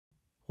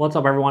What's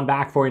up everyone,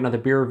 back for another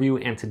beer review,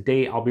 and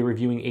today I'll be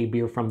reviewing a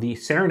beer from the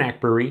Saranac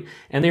Brewery,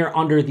 and they're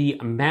under the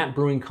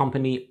Brewing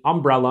Company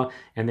umbrella,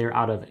 and they're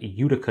out of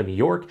Utica, New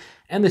York,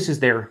 and this is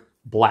their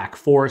Black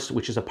Forest,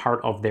 which is a part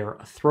of their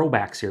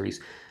Throwback Series.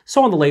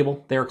 So on the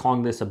label, they're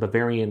calling this a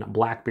Bavarian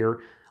black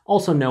beer,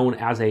 also known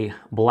as a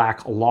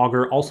black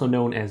lager, also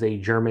known as a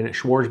German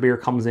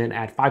Schwarzbier. Comes in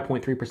at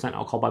 5.3%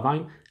 alcohol by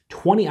volume,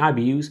 20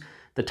 IBUs.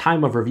 The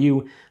time of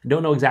review, I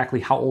don't know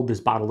exactly how old this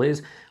bottle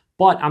is,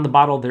 but on the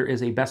bottle, there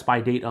is a best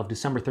by date of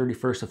December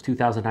 31st of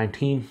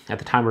 2019. At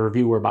the time of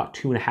review, we're about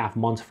 2.5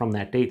 months from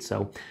that date,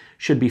 so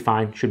should be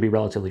fine, should be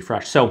relatively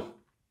fresh. So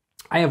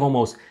I have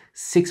almost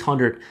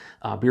 600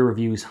 beer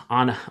reviews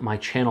on my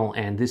channel,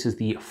 and this is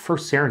the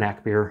first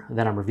Saranac beer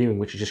that I'm reviewing,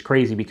 which is just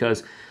crazy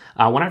because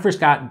when I first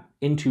got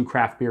into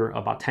craft beer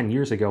about 10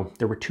 years ago,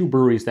 there were two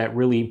breweries that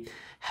really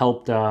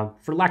helped,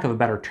 for lack of a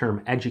better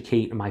term,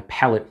 educate my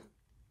palate.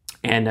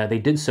 And they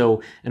did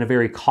so in a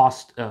very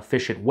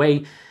cost-efficient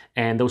way.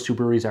 And those two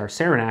breweries are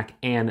Saranac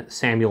and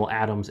Samuel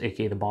Adams,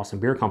 aka the Boston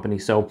Beer Company.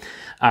 So,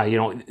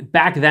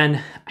 back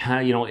then,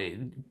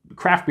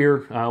 craft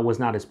beer was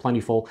not as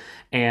plentiful,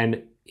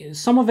 and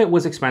some of it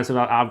was expensive.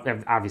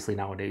 Obviously,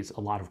 nowadays,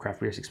 a lot of craft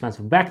beer is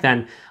expensive. Back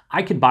then,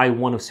 I could buy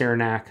one of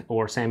Saranac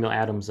or Samuel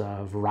Adams'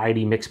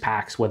 variety mix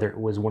packs, whether it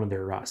was one of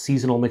their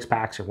seasonal mix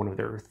packs or one of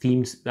their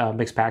themed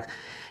mix packs,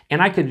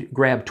 and I could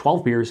grab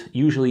 12 beers,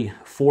 usually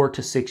 4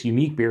 to 6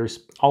 unique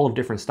beers, all of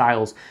different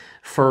styles,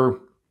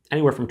 for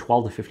anywhere from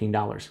 $12 to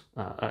 $15,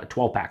 a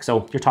 12 pack.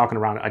 So you're talking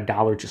around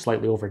 $1, just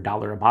slightly over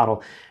 $1 a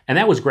bottle. And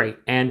that was great.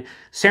 And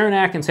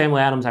Saranac and Samuel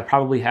Adams, I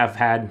probably have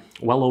had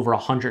well over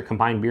 100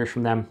 combined beers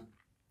from them,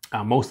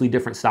 mostly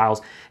different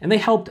styles. And they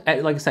helped,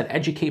 like I said,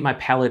 educate my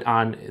palate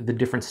on the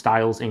different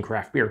styles in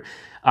craft beer.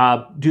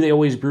 Do they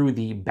always brew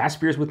the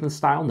best beers within the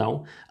style?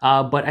 No.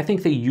 But I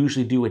think they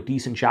usually do a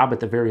decent job at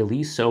the very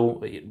least.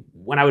 So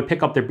when I would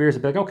pick up their beers,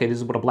 I'd be like, okay, this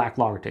is what a black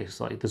lager tastes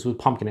like. This is what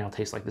pumpkin ale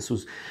tastes like. This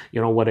was,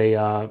 what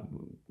a,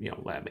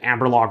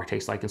 amber lager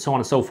tastes like, and so on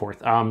and so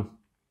forth.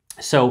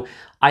 So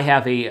I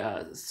have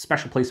a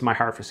special place in my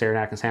heart for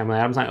Saranac and Samuel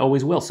Adams. I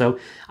always will. So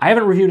I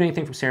haven't reviewed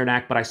anything from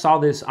Saranac, but I saw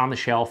this on the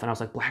shelf and I was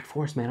like, Black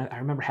Forest, man, I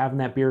remember having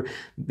that beer.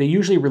 They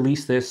usually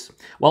release this,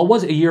 well, it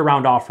was a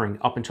year-round offering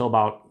up until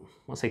about,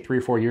 let's say 3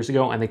 or 4 years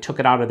ago, and they took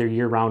it out of their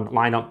year-round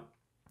lineup.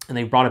 And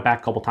they brought it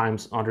back a couple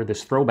times under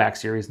this Throwback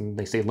Series, and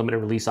they say limited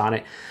release on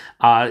it.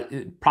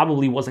 It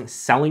probably wasn't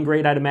selling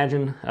great, I'd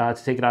imagine, to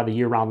take it out of the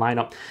year-round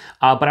lineup.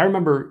 But I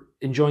remember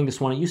enjoying this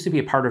one. It used to be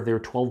a part of their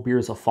 12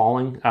 Beers of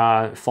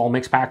Fall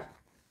mix pack,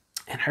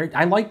 and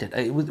I liked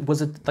it.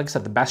 Was it, like I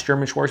said, the best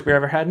German Schwarzbier I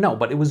ever had? No,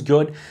 but it was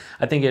good.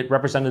 I think it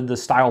represented the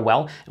style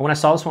well. And when I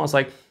saw this one, I was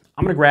like,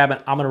 I'm going to grab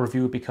it. I'm going to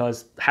review it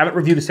because I haven't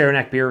reviewed a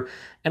Saranac beer,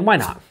 and why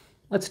not?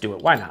 Let's do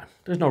it. Why not?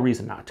 There's no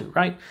reason not to,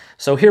 right?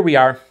 So here we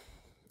are.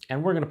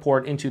 And we're going to pour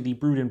it into the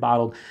brewed and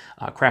bottled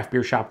craft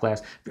beer shop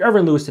glass. If you're ever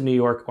in Lewiston, New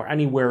York, or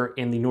anywhere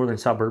in the northern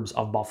suburbs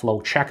of Buffalo,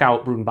 check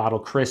out Brewed and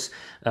Bottled. Chris,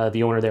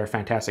 the owner there,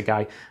 fantastic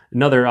guy.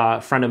 Another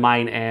friend of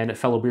mine and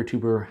fellow beer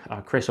tuber,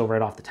 Chris over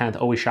at Off the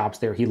 10th, always shops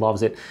there. He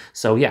loves it.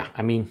 So yeah,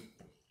 I mean,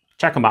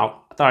 check them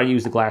out. I thought I'd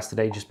use the glass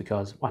today just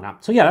because, why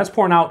not? So yeah, that's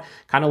pouring out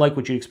kind of like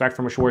what you'd expect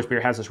from a Schwarzbier.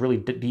 It has this really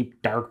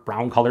deep, dark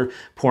brown color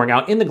pouring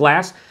out in the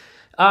glass.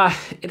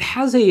 It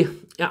has a,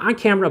 on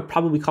camera,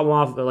 probably come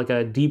off like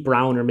a deep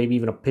brown or maybe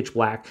even a pitch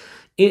black.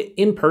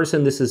 In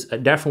person, this is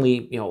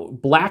definitely,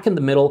 black in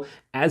the middle.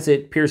 As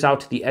it peers out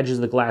to the edges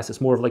of the glass,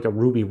 it's more of like a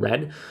ruby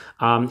red.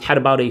 Had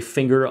about a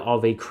finger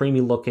of a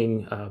creamy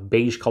looking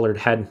beige colored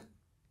head.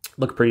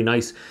 Looked pretty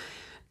nice.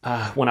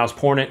 When I was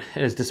pouring it,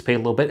 it has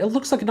dissipated a little bit. It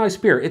looks like a nice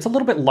beer. It's a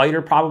little bit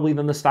lighter probably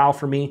than the style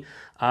for me.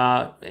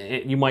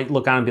 You might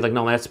look on and be like,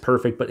 no, that's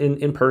perfect. But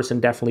in person,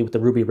 definitely with the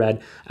ruby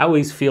red, I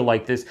always feel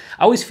like this.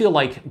 I always feel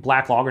like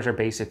black lagers are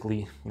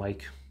basically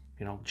like,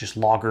 just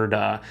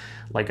lagered,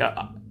 like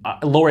a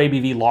lower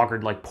ABV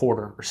lagered like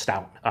porter or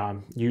stout.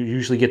 You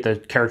usually get the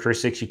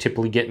characteristics you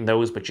typically get in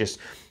those, but just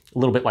a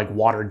little bit like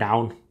watered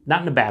down.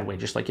 Not in a bad way,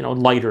 just like,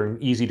 lighter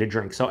and easy to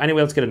drink. So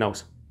anyway, let's get a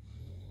nose.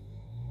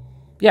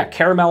 Yeah,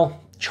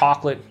 caramel,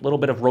 chocolate, a little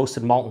bit of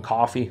roasted malt and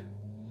coffee.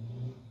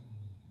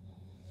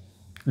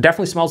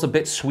 Definitely smells a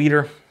bit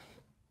sweeter.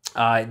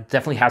 It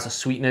definitely has a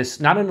sweetness,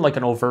 not in like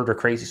an overt or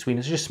crazy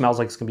sweetness. It just smells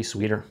like it's gonna be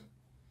sweeter.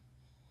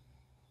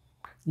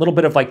 A little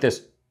bit of like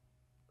this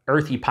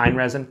earthy pine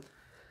resin.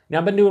 Now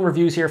I've been doing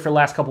reviews here for the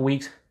last couple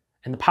weeks,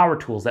 and the power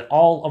tools that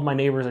all of my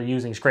neighbors are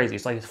using is crazy.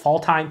 It's like it's fall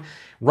time.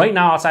 Right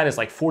now outside it's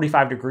like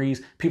 45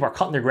 degrees. People are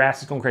cutting their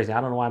grass. It's going crazy.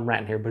 I don't know why I'm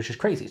ranting here, but it's just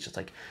crazy. It's just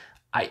like,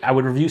 I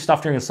would review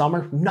stuff during the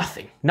summer.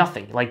 Nothing.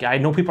 Like, I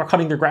know people are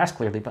cutting their grass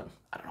clearly, but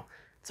I don't know.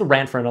 It's a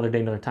rant for another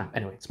day, another time.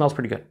 Anyway, it smells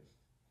pretty good.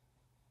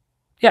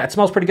 Yeah, it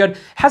smells pretty good.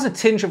 Has a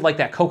tinge of like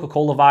that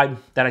Coca-Cola vibe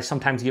that I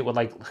sometimes get with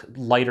like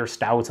lighter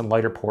stouts and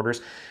lighter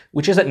porters,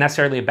 which isn't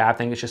necessarily a bad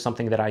thing. It's just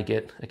something that I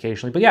get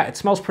occasionally. But yeah, it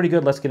smells pretty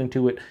good. Let's get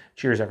into it.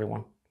 Cheers,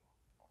 everyone.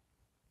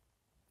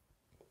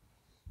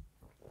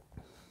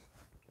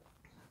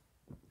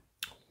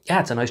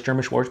 Yeah, it's a nice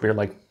German Schwarzbier.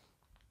 Like,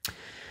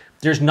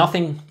 there's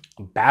nothing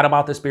bad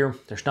about this beer.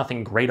 There's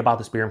nothing great about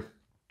this beer.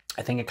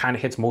 I think it kind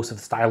of hits most of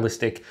the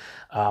stylistic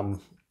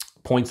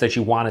points that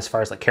you want as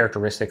far as like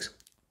characteristics.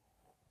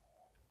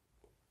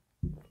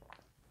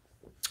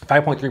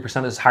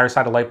 5.3% is higher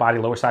side of light body,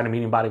 lower side of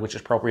medium body, which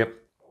is appropriate.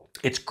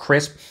 It's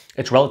crisp.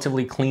 It's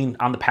relatively clean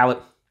on the palate.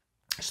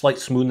 Slight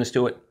smoothness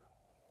to it.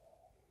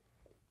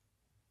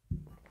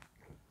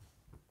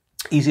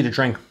 Easy to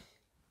drink.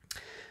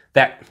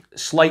 That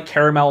slight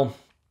caramel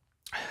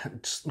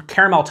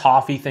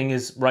toffee thing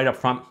is right up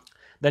front.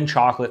 Then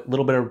chocolate, a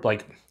little bit of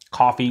like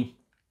coffee,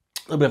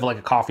 a little bit of like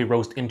a coffee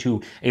roast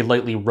into a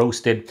lightly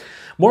roasted,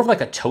 more of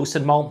like a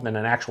toasted malt than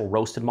an actual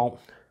roasted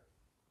malt.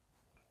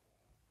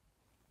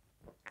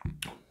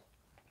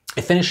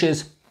 It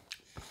finishes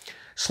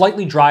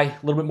slightly dry, a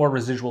little bit more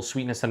residual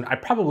sweetness than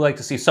I'd probably like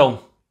to see.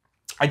 So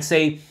I'd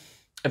say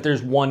if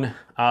there's one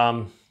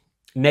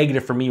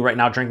negative for me right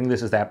now drinking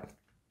this is that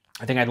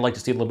I think I'd like to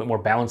see a little bit more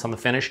balance on the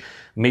finish.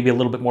 Maybe a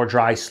little bit more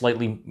dry,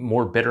 slightly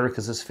more bitter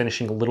because it's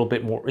finishing a little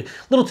bit more, a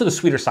little to the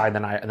sweeter side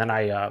than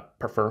I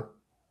prefer.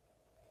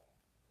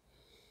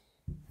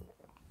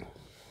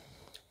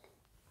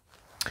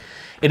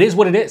 It is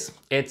what it is.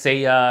 It's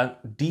a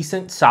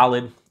decent,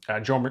 solid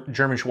German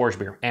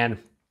Schwarzbier, and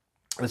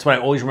that's what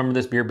I always remember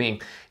this beer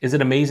being. Is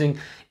it amazing?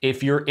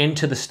 If you're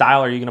into the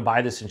style, are you going to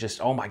buy this and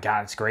just, oh my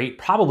God, it's great?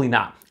 Probably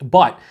not.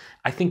 But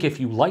I think if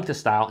you like the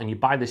style and you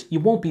buy this, you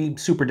won't be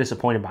super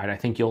disappointed by it. I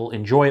think you'll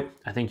enjoy it.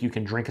 I think you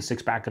can drink a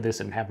 6-pack of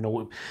this and have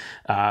no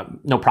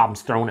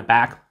problems throwing it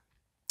back.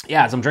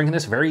 Yeah, as I'm drinking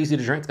this, very easy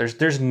to drink.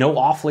 There's no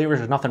off flavors.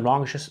 There's nothing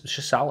wrong. It's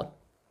just solid.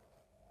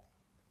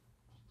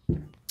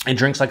 It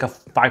drinks like a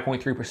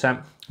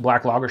 5.3%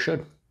 black lager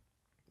should.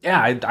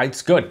 Yeah,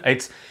 it's good.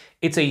 It's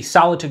a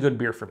solid to good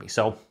beer for me.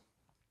 So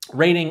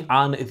rating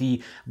on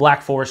the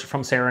Black Forest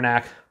from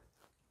Saranac,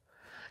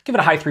 give it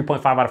a high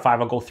 3.5 out of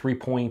 5. I'll go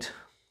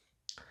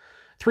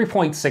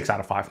 3.6 out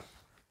of 5.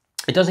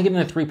 It doesn't get in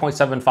the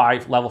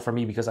 3.75 level for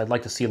me because I'd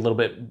like to see a little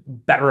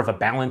bit better of a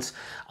balance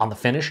on the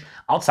finish.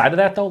 Outside of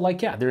that though,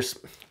 like, yeah,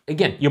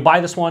 again, you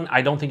buy this one,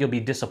 I don't think you'll be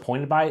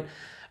disappointed by it.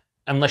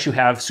 Unless you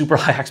have super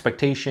high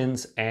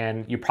expectations,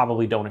 and you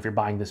probably don't. If you're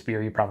buying this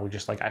beer, you're probably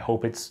just like, I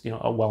hope it's, you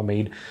know, a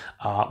well-made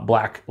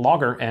black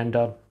lager, and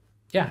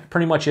yeah, it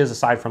pretty much is,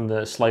 aside from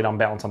the slight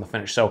unbalance on the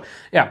finish. So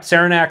yeah,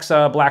 Saranac's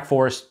Black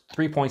Forest,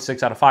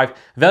 3.6 out of 5.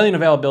 Value and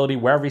availability,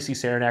 wherever you see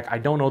Saranac. I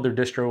don't know their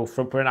distro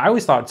footprint. I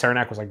always thought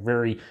Saranac was like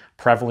very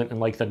prevalent in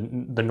like the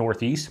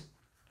Northeast.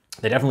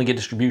 They definitely get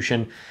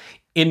distribution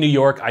in New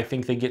York. I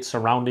think they get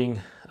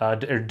surrounding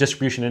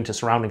distribution into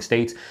surrounding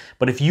states.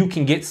 But if you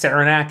can get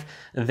Saranac,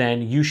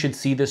 then you should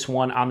see this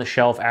one on the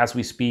shelf as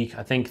we speak.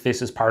 I think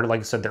this is part of, like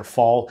I said, their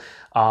fall.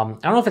 I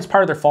don't know if it's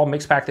part of their fall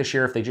mix pack this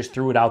year, if they just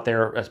threw it out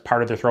there as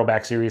part of their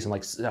Throwback Series and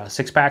like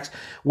 6-packs,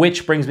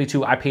 which brings me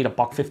to, I paid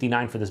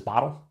 $1.59 for this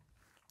bottle.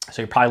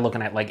 So you're probably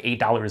looking at like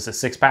 $8 a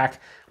 6-pack,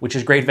 which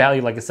is great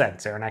value. Like I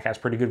said, Saranac has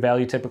pretty good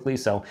value typically.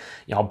 So,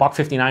 you know,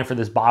 $1.59 for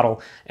this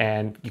bottle,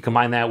 and you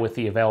combine that with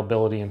the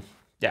availability, and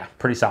yeah,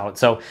 pretty solid.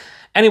 So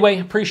anyway,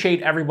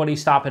 appreciate everybody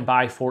stopping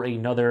by for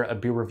another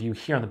beer review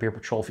here on the Beer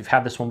Patrol. If you've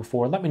had this one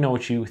before, let me know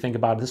what you think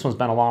about it. This one's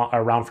been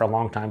around for a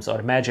long time, so I'd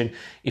imagine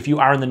if you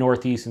are in the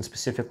Northeast and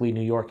specifically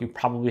New York, you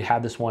probably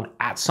had this one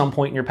at some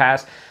point in your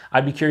past.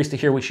 I'd be curious to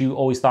hear what you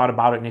always thought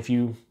about it, and if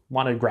you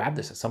want to grab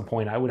this at some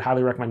point, I would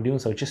highly recommend doing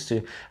so, just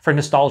for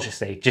nostalgia's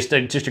sake, just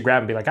to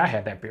grab and be like, I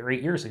had that beer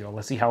 8 years ago.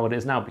 Let's see how it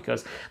is now,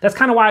 because that's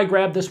kind of why I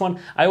grabbed this one.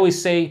 I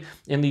always say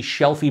in these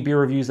shelfy beer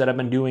reviews that I've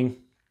been doing,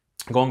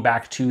 going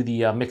back to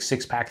the mixed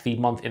 6-pack feed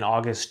month in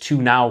August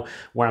to now,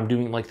 where I'm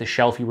doing like the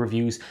shelfie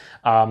reviews,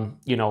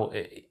 you know,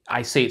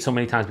 I say it so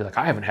many times, be like,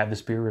 I haven't had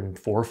this beer in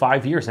 4 or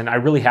 5 years, and I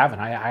really haven't.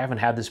 I haven't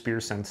had this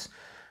beer since,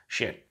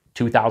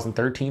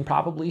 2013,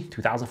 probably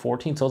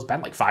 2014. So it's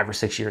been like 5 or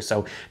 6 years.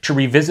 So to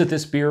revisit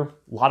this beer, a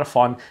lot of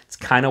fun. It's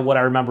kind of what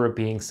I remember it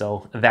being.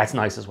 So that's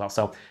nice as well.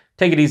 So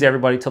take it easy,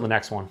 everybody. Till the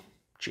next one.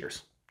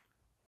 Cheers.